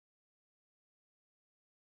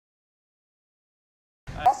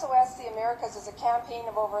SOS the Americas is a campaign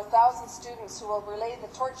of over 1,000 students who will relay the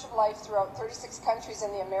torch of life throughout 36 countries in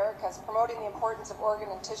the Americas, promoting the importance of organ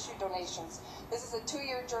and tissue donations. This is a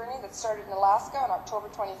 2-year journey that started in Alaska on October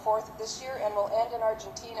 24th of this year and will end in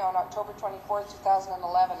Argentina on October 24th,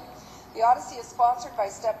 2011. The Odyssey is sponsored by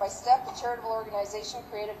Step by Step, a charitable organization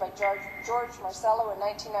created by George Marcello in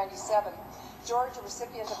 1997. George, a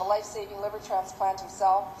recipient of a life-saving liver transplant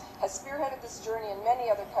himself, has spearheaded this journey in many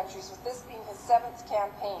other countries, with this being his 7th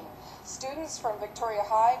campaign. Students from Victoria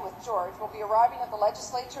High with George will be arriving at the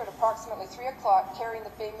legislature at approximately 3 o'clock carrying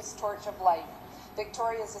the famous torch of life.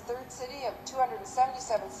 Victoria is the 3rd city of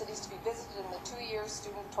 277 cities to be visited in the 2-year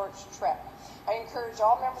student torch trek. I encourage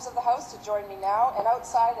all members of the House to join me now and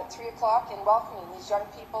outside at 3 o'clock in welcoming these young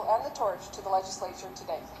people and the torch to the legislature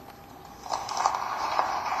today.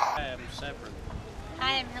 I am separate.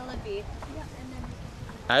 Hi, I'm Hillaby.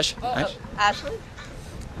 Ash? Ash? Ashley.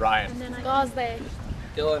 Ryan. Gosday.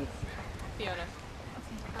 Dylan. Fiona.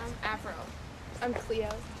 I'm Afro. I'm Cleo.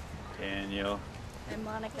 Daniel. I'm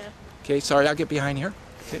Monica. Okay, sorry, I'll get behind here.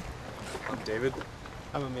 Okay. I'm David.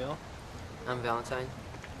 I'm Emil. I'm Valentine.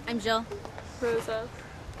 I'm Jill. Rosa.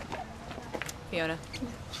 Fiona.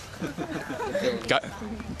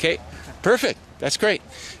 Okay, perfect. That's great.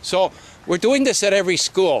 So we're doing this at every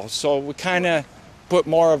school, so we kind of put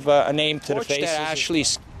more of a name to the face. That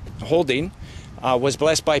Ashley's holding was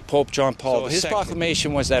blessed by Pope John Paul II. His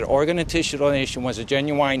proclamation was that organ and tissue donation was a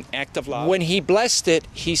genuine act of love. When he blessed it,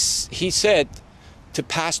 he said to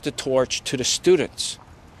pass the torch to the students,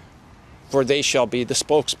 for they shall be the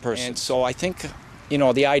spokesperson. And so I think, you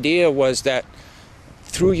know, the idea was that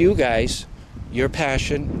through you guys, your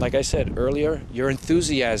passion, like I said earlier, your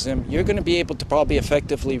enthusiasm, you're going to be able to probably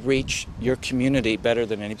effectively reach your community better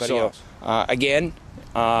than anybody else. Again,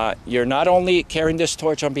 you're not only carrying this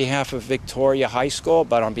torch on behalf of Victoria High School,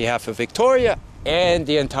 but on behalf of Victoria and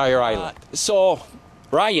the entire island. So,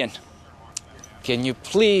 Ryan, can you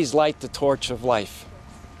please light the torch of life?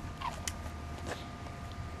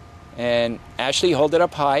 And Ashley, hold it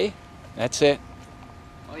up high. That's it.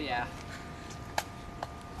 Oh yeah.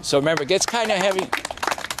 So remember, it gets kind of heavy.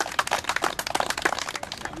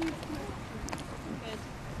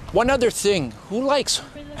 One other thing, who likes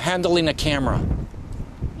handling a camera?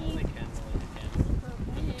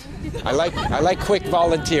 I like quick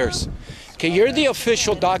volunteers. Okay, you're the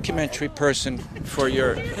official documentary person for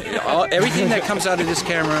your everything that comes out of this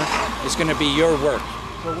camera is going to be your work.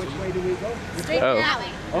 So which way do we go? Straight to the alley.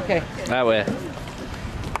 Okay. That way.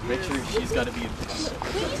 Make sure she's got to be.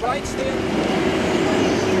 Right, Stan.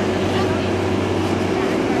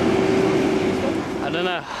 I don't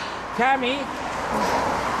know. Tammy.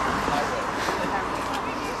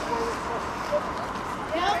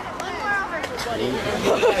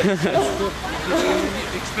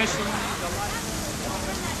 Especially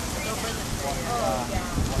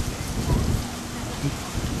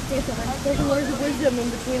There's words of wisdom in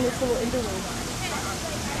between this little interlude.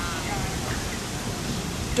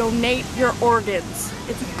 Donate your organs.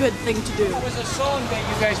 It's a good thing to do. It was a song that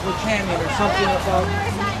you guys were chanting or something about.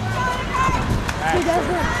 Who does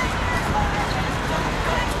it?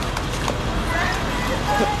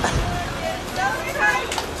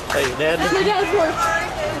 Hey, you dead? My dad's work.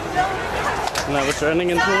 Now we're turning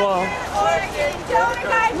into a wall.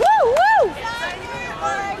 Woo! Woo! Woo!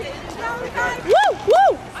 Woo! Woo!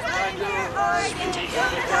 Woo!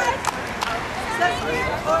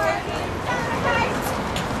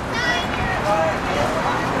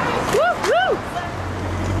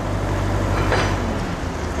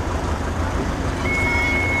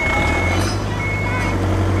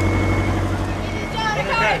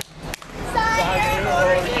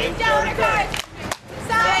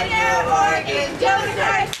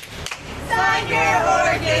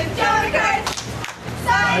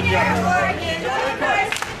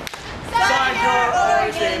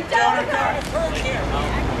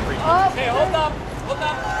 Okay, hold up. Hold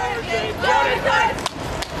up. Donor cards.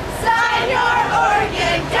 Sign your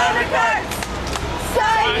organ donor cards.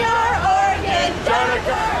 Sign your organ donor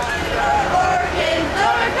cards. Organ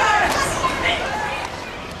donor cards.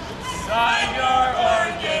 Sign your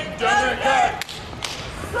organ donor card.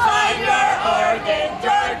 Sign your organ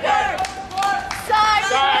donor cards. Sign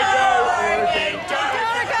your organ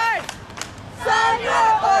donor cards. Sign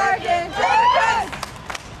your organ donor cards.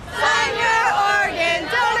 Sign your organ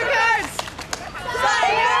donor cards. Sign your organ donor cards.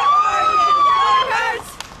 Sign your organ.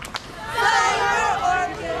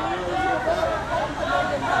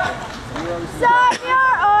 Sign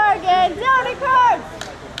your organ donor cards.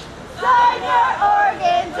 Sign your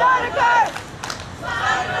organ donor cards.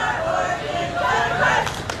 Sign your organ donor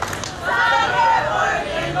cards. Sign your organ.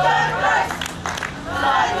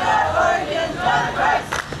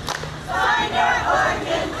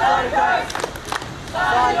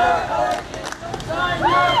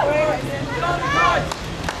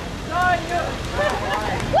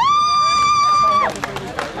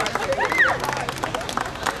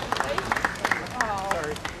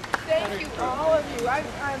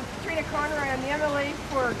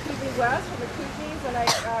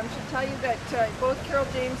 both Carol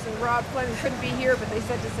James and Rob Fleming couldn't be here, but they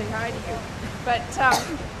said to say hi to you. But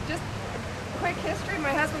just quick history,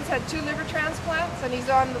 my husband's had 2 liver transplants and he's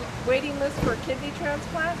on the waiting list for a kidney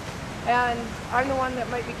transplant, and I'm the one that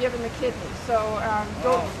might be given the kidney. So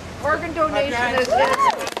organ donation is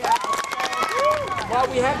Well,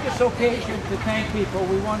 we have this occasion to thank people.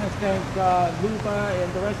 We want to thank Luba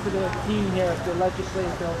and the rest of the team here at the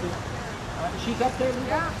Legislative Building. She's up there, Luba?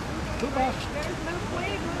 Yeah. Luba.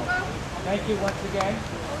 Thank you once again.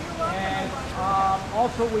 And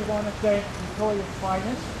also we want to thank Victoria's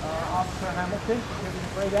Finest, Officer Hamilton, for giving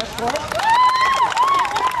a great escort.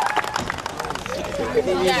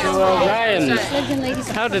 Well, Ryan,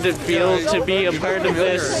 how did it feel to be a part of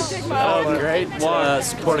this? Great.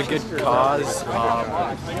 Support a good cause.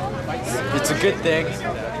 It's a good thing.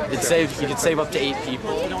 You can save up to 8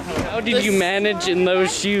 people. How did you manage in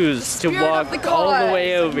those shoes to walk all the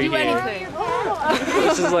way over here?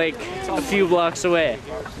 This is like a few blocks away.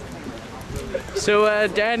 So,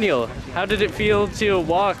 Daniel, how did it feel to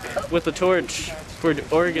walk with a torch for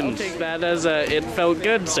Oregon? I'll take that as it felt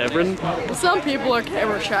good, Severin. Some people are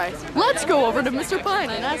camera shy. Let's go over to Mr. Pine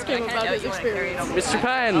and ask him about his experience. Mr.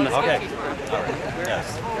 Pine. Okay.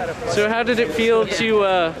 Yes. So how did it feel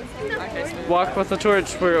to walk with a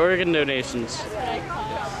torch for organ donations?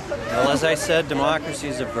 Well, as I said, democracy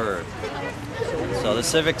is a verb. So the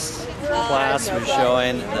civics class was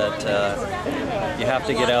showing that you have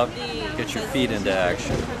to get out, get your feet into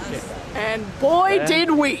action. And boy,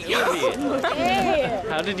 did we!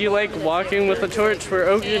 How did you like walking with a torch for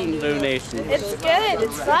organ donations? It's good.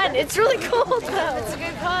 It's fun. It's really cool though. It's a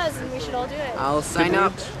good cause, and we should all do it. I'll sign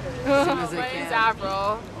up as soon as I My can. name's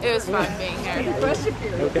Avril. It was fun being here.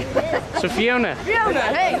 So Fiona,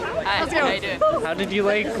 Hey! How are you doing? how did you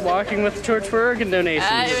like walking with a torch for organ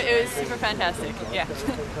donations? It was super fantastic, yeah.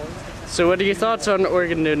 So what are your thoughts on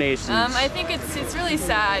organ donations? I think it's really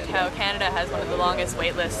sad how Canada has one of the longest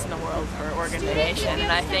wait lists in the world for organ donation,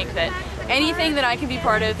 and I think that anything that I can be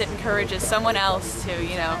part of that encourages someone else to,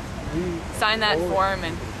 you know, sign that form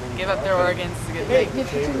and give up their organs is a good thing.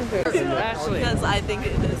 Ashley. Because I think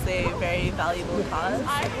it is a very valuable cause,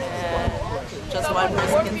 and just one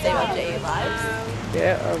person can save up to 8 lives.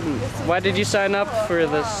 Yeah, why did you sign up for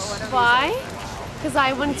this? Why? Because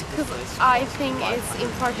I think it's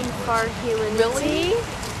important for humanity.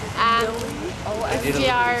 If we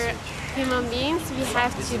are human beings, we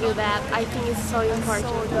have to do that. I think it's so important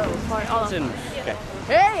for all of us. Okay.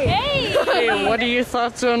 Hey! Hey, what are your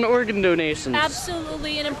thoughts on organ donations?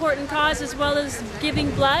 Absolutely an important cause, as well as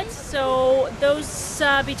giving blood. So those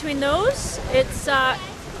between those, it's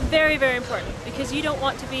very, very important, because you don't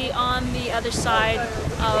want to be on the other side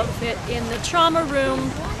of it in the trauma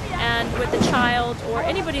room and with a child or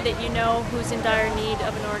anybody that you know who's in dire need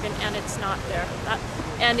of an organ and it's not there.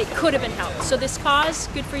 And it could have been helped. So this cause,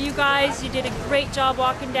 good for you guys. You did a great job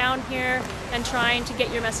walking down here and trying to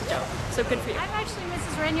get your message out. So good for you. I'm actually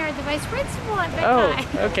Mrs. Renyard, the vice principal at Big Oh,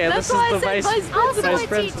 High. okay, this is the vice Also vice a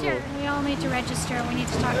principal. teacher. We all need to register. We need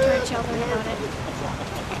to talk to our children about it.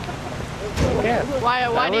 Yeah.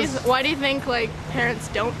 Why do you think like parents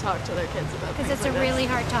don't talk to their kids about Because things it's a like really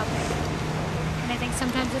hard topic. And I think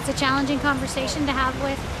sometimes it's a challenging conversation to have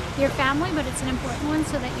with your family, but it's an important one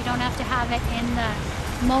so that you don't have to have it in the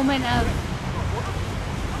moment of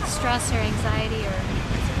stress or anxiety or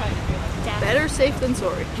death. Better safe than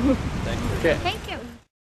sorry. Okay. Thank you.